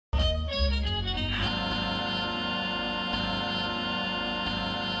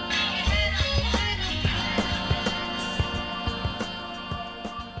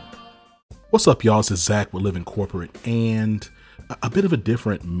What's up, y'all? This is Zach with Living Corporate, and a bit of a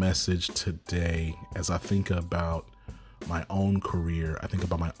different message today as I think about my own career. I think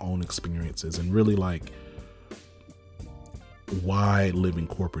about my own experiences and really like why Living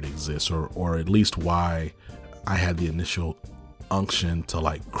Corporate exists, or at least why I had the initial unction to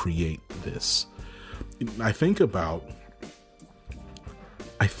like create this. I think about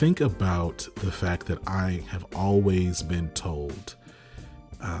the fact that I have always been told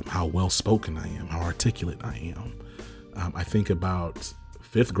how well-spoken I am, how articulate I am. I think about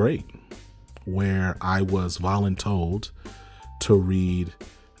fifth grade, where I was voluntold to read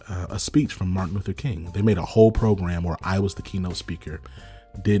a speech from Martin Luther King. They made a whole program where I was the keynote speaker.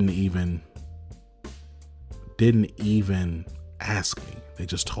 Didn't even ask me. They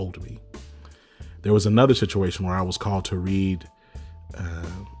just told me. There was another situation where I was called to read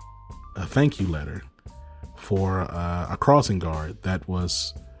a thank you letter for a crossing guard that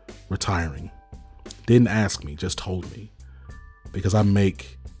was retiring. Didn't ask me, just told me, because I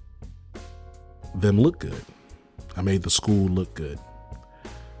make them look good. I made the school look good.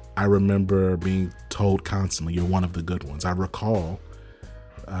 I remember being told constantly, "You're one of the good ones." I recall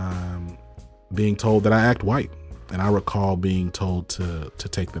being told that I act white, and I recall being told to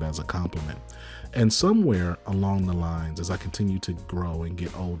take that as a compliment. And somewhere along the lines, as I continue to grow and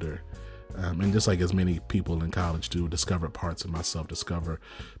get older, and just like as many people in college do, discover parts of myself, discover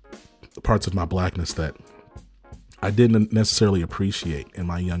parts of my blackness that I didn't necessarily appreciate in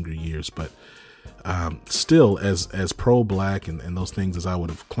my younger years, but still as pro-black and those things as I would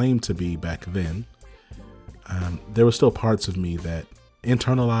have claimed to be back then, there were still parts of me that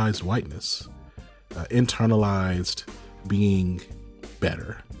internalized whiteness, internalized being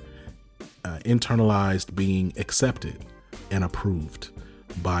better, internalized being accepted and approved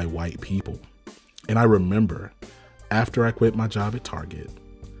by white people. And I remember after I quit my job at Target,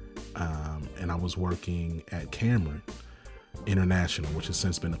 and I was working at Cameron International, which has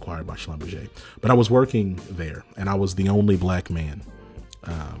since been acquired by Schlumberger. But I was working there, and I was the only black man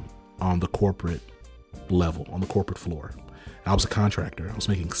on the corporate level, on the corporate floor. I was a contractor. I was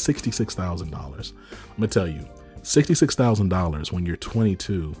making $66,000. I'm gonna tell you, $66,000 when you're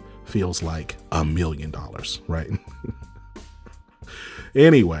 22 feels like $1 million, right?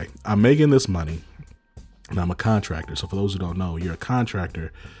 Anyway, I'm making this money, and I'm a contractor. So for those who don't know, you're a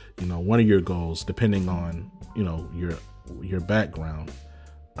contractor. You know, one of your goals, depending on, you know, your background,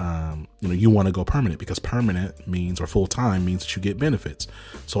 you want to go permanent, because permanent means, or full time means, that you get benefits.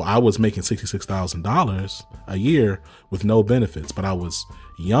 So I was making $66,000 a year with no benefits, but I was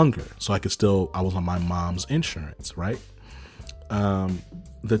younger, so I was on my mom's insurance, right?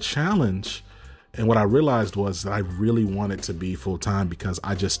 The challenge, and what I realized was that I really wanted to be full time, because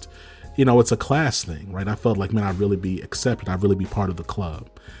I just, it's a class thing, right? I felt like, man, I'd really be accepted. I'd really be part of the club.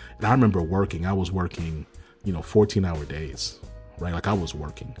 And I remember I was working, 14-hour days, right? Like I was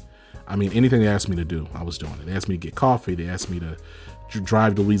working. I mean, anything they asked me to do, I was doing it. They asked me to get coffee. They asked me to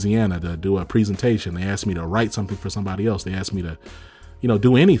drive to Louisiana to do a presentation. They asked me to write something for somebody else. They asked me to,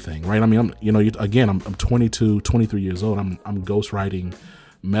 do anything, right? I mean, I'm 22, 23 years old. I'm ghostwriting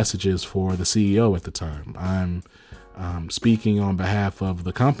messages for the CEO at the time. I'm speaking on behalf of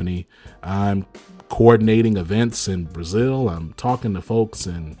the company. I'm coordinating events in Brazil. I'm talking to folks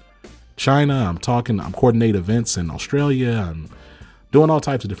in China. I'm coordinating events in Australia. I'm doing all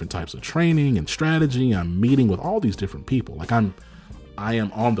types of different types of training and strategy. I'm meeting with all these different people. Like I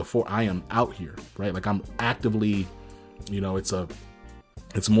am out here, right? Like I'm actively,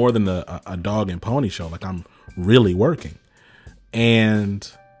 it's more than a dog and pony show. Like I'm really working.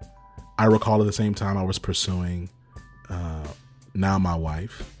 And I recall at the same time I was pursuing now my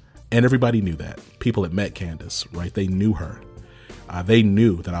wife, and everybody knew that. People that met Candace, right? They knew her. They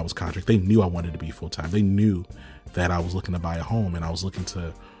knew that I was contract. They knew I wanted to be full time. They knew that I was looking to buy a home, and I was looking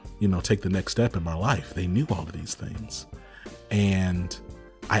to, take the next step in my life. They knew all of these things. And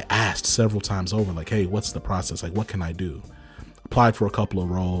I asked several times over, like, hey, what's the process? Like, what can I do? Applied for a couple of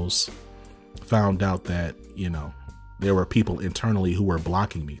roles, found out that, there were people internally who were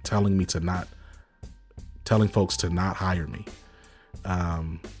blocking me, telling folks to not hire me.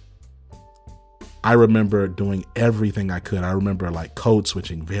 I remember doing everything I could. I remember like code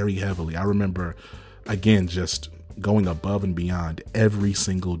switching very heavily. I remember, again, just going above and beyond every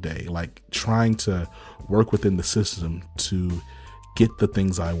single day, like trying to work within the system to get the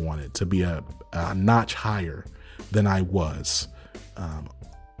things I wanted, to be a notch higher than I was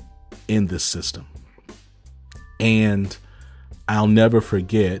in this system. And I'll never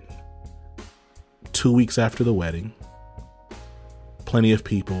forget, 2 weeks after the wedding, plenty of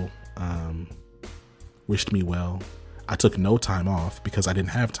people wished me well. I took no time off because I didn't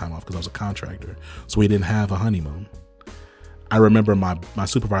have time off because I was a contractor. So we didn't have a honeymoon. I remember my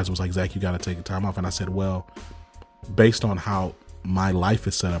supervisor was like, Zach, you got to take a time off. And I said, well, based on how my life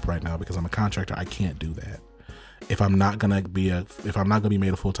is set up right now, because I'm a contractor, I can't do that. If I'm not going to be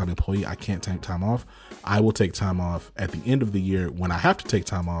made a full-time employee, I can't take time off. I will take time off at the end of the year when I have to take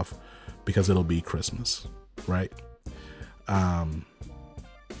time off because it'll be Christmas. Right. And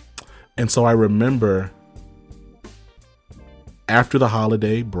so I remember after the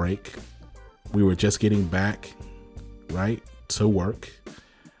holiday break, we were just getting back, right, to work.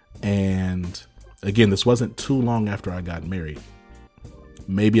 And again, this wasn't too long after I got married,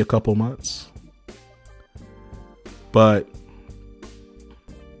 maybe a couple months. But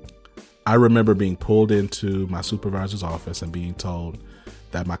I remember being pulled into my supervisor's office and being told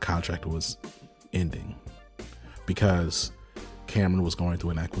that my contract was ending because Cameron was going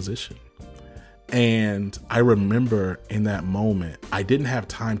through an acquisition. And I remember in that moment, I didn't have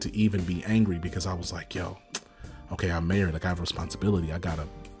time to even be angry because I was like, yo, okay, I'm married. Like, I have a responsibility. I got to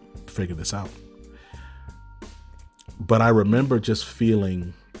figure this out. But I remember just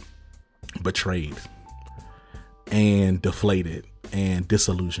feeling betrayed and deflated and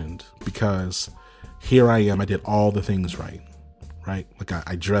disillusioned because here I am. I did all the things right? Like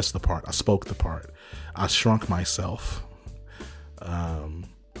I dressed the part. I spoke the part. I shrunk myself.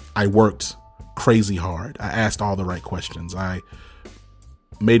 I worked crazy hard. I asked all the right questions. I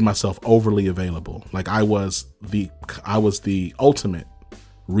made myself overly available. Like I was the ultimate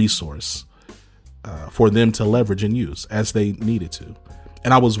resource for them to leverage and use as they needed to.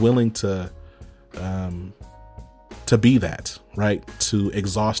 And I was willing to be that, right? To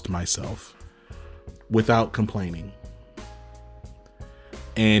exhaust myself without complaining.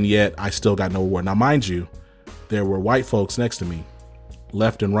 And yet I still got no reward. Now, mind you, there were white folks next to me,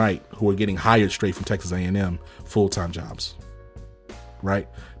 left and right, who were getting hired straight from Texas A&M full-time jobs, right?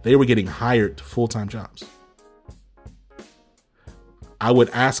 They were getting hired to full-time jobs. I would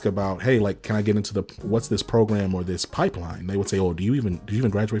ask about, hey, like, can I get into what's this program or this pipeline? They would say, oh, did you even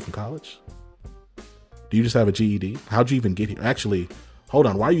graduate from college? Do you just have a GED? How'd you even get here? Actually, hold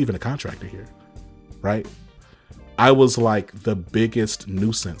on. Why are you even a contractor here? Right? I was like the biggest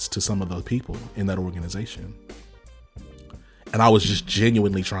nuisance to some of the people in that organization. And I was just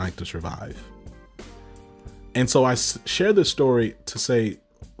genuinely trying to survive. And so I share this story to say,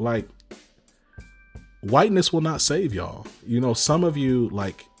 like, whiteness will not save y'all. You know, some of you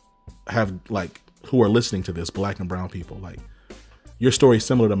who are listening to this, black and brown people, like, your story is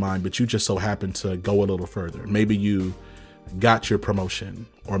similar to mine, but you just so happen to go a little further. Maybe you got your promotion,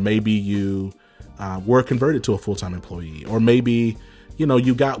 or maybe you were converted to a full-time employee, or maybe, you know,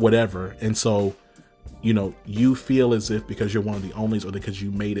 you got whatever. And so, you know, you feel as if because you're one of the onlys or because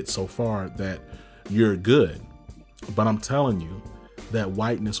you made it so far that you're good. But I'm telling you that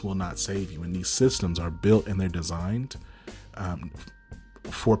whiteness will not save you. And these systems are built and they're designed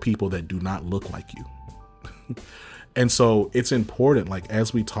for people that do not look like you. And so it's important, like,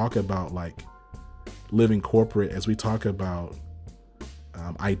 as we talk about like living corporate, as we talk about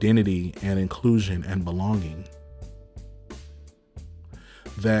identity and inclusion and belonging,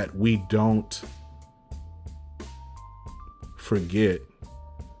 that we don't forget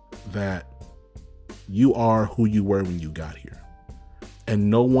that you are who you were when you got here. And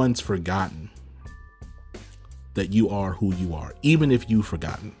no one's forgotten that you are who you are, even if you've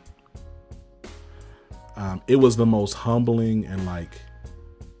forgotten. It was the most humbling and like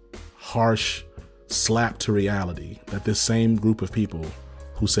harsh slap to reality that this same group of people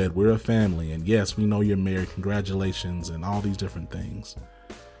who said, we're a family, and yes, we know you're married, congratulations, and all these different things,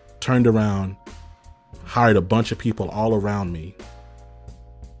 turned around, hired a bunch of people all around me,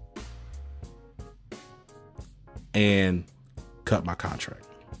 and cut my contract.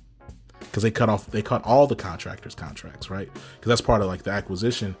 Because they cut all the contractors' contracts, right? Because that's part of like the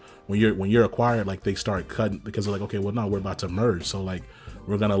acquisition. When you're acquired, like they start cutting because they're like, okay, well, no, we're about to merge, so like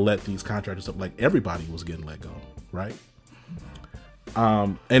we're gonna let these contractors up. Like everybody was getting let go, right?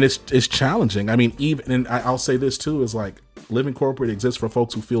 And it's challenging. I mean, and I'll say this too, is like living corporate exists for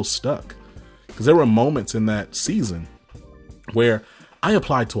folks who feel stuck. Because there were moments in that season where I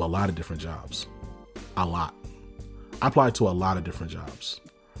applied to a lot of different jobs, I applied to a lot of different jobs.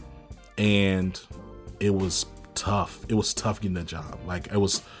 And it was tough. It was tough getting the job. Like it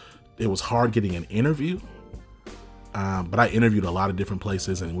was hard getting an interview. But I interviewed a lot of different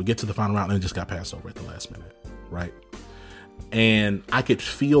places, and we get to the final round and it just got passed over at the last minute. Right. And I could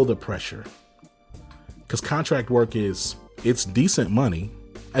feel the pressure because contract work it's decent money.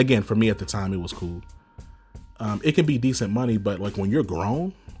 Again, for me at the time, it was cool. It can be decent money, but like when you're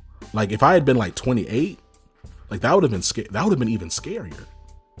grown, like if I had been like 28, Like that would have been that would have been even scarier,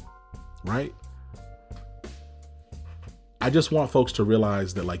 right? I just want folks to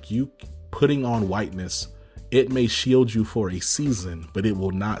realize that like you putting on whiteness, it may shield you for a season, but it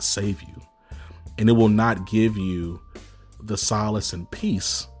will not save you. And it will not give you the solace and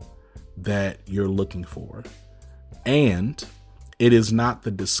peace that you're looking for. And it is not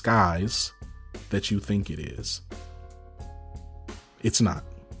the disguise that you think it is. It's not.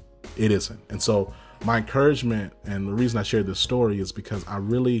 It isn't. And so my encouragement, and the reason I shared this story, is because I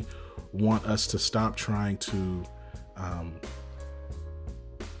really want us to stop trying to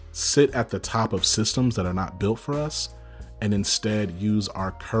sit at the top of systems that are not built for us, and instead use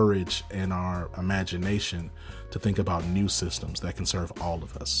our courage and our imagination to think about new systems that can serve all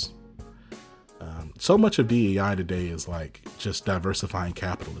of us. So much of DEI today is like just diversifying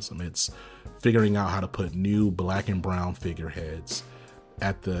capitalism. It's figuring out how to put new black and brown figureheads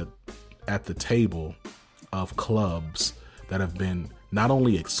at the table of clubs that have been not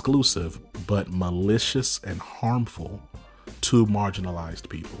only exclusive, but malicious and harmful to marginalized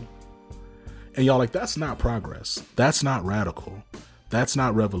people. And y'all, like, that's not progress. That's not radical. That's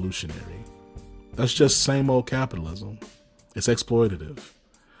not revolutionary. That's just same old capitalism. It's exploitative.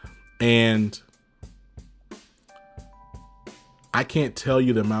 And I can't tell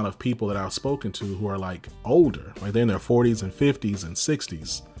you the amount of people that I've spoken to who are like older, like they're in their 40s and 50s and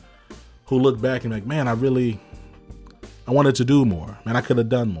 60s, who look back and like, man, I wanted to do more. Man, I could have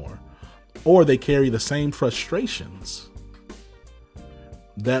done more. Or they carry the same frustrations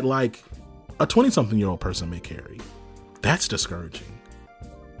that like a 20-something-year-old person may carry. That's discouraging,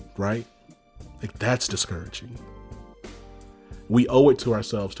 right? Like that's discouraging. We owe it to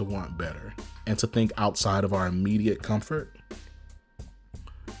ourselves to want better and to think outside of our immediate comfort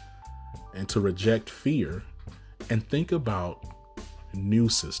and to reject fear and think about new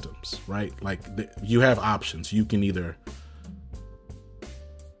systems, right? Like you have options. You can either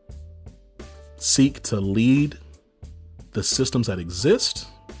seek to lead the systems that exist,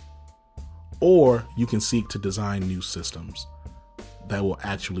 or you can seek to design new systems that will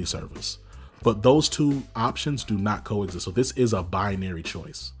actually serve us. But those two options do not coexist. So this is a binary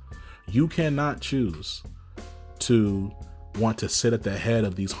choice. You cannot choose to want to sit at the head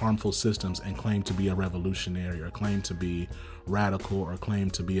of these harmful systems and claim to be a revolutionary or claim to be radical or claim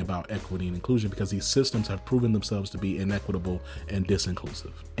to be about equity and inclusion, because these systems have proven themselves to be inequitable and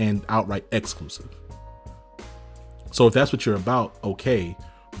disinclusive and outright exclusive. So if that's what you're about, okay,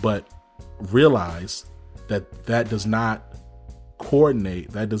 but realize that that does not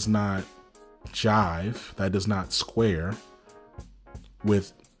coordinate, that does not jive, that does not square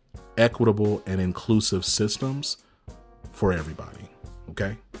with equitable and inclusive systems for everybody.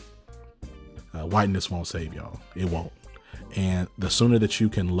 Okay. Whiteness won't save y'all. It won't. And the sooner that you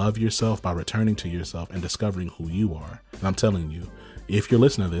can love yourself by returning to yourself and discovering who you are. And I'm telling you, if you're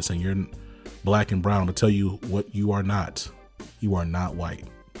listening to this and you're black and brown, to tell you what you are not white.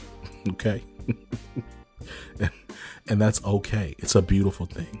 Okay. And that's okay. It's a beautiful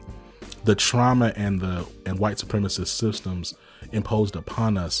thing. The trauma and white supremacist systems imposed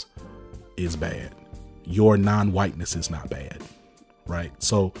upon us is bad. Your non-whiteness is not bad, right?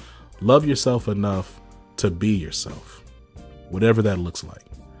 So love yourself enough to be yourself, whatever that looks like.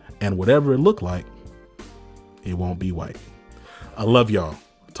 And whatever it look like, it won't be white. I love y'all.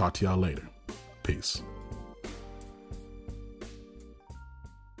 Talk to y'all later. Peace.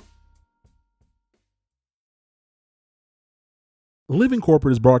 Living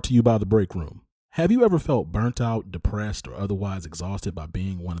Corporate is brought to you by The Break Room. Have you ever felt burnt out, depressed, or otherwise exhausted by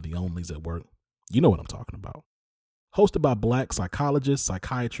being one of the onlys at work? You know what I'm talking about. Hosted by Black psychologists,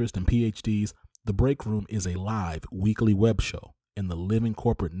 psychiatrists, and PhDs, The Break Room is a live weekly web show in the Living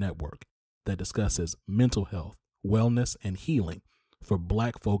Corporate network that discusses mental health, wellness, and healing for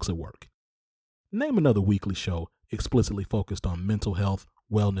Black folks at work. Name another weekly show explicitly focused on mental health,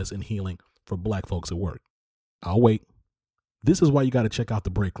 wellness, and healing for Black folks at work. I'll wait. This is why you got to check out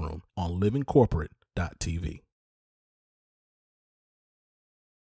The Break Room on livingcorporate.tv.